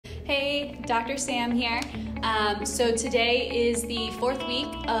Hey, Dr. Sam here. So today is the 4th week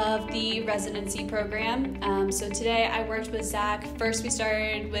of the residency program. So today I worked with Zach. First we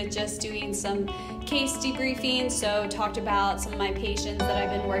started with just doing some case debriefing, so talked about some of my patients that I've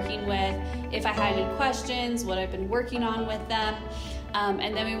been working with, if I had any questions, what I've been working on with them.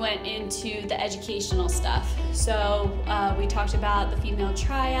 And then we went into the educational stuff. So we talked about the female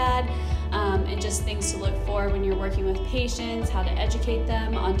triad and just things to look for when you're working with patients, how to educate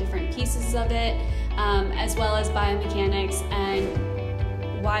them on different pieces of it, as well as biomechanics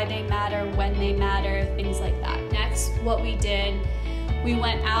and why they matter, when they matter, things like that. Next, what we did, we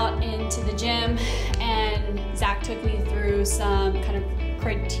went out into the gym and Zach took me through some kind of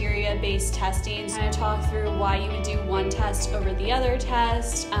criteria-based testing. Kind of talk through why you would do one test over the other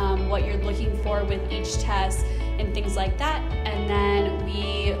test, what you're looking for with each test, and things like that. And then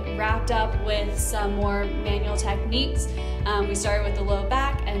we wrapped up with some more manual techniques. We started with the low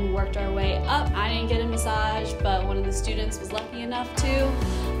back and worked our way up. I didn't get a massage, but one of the students was lucky enough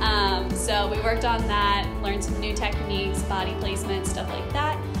to. So we worked on that, learned some new techniques, body placement, stuff like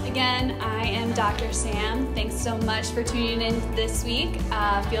that. Again, I am Dr. Sam. Thanks so much for tuning in this week.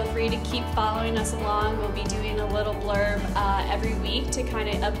 Feel free to keep following us along. We'll be doing a little blurb every week to kind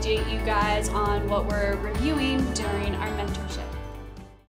of update you guys on what we're reviewing during our mentorship.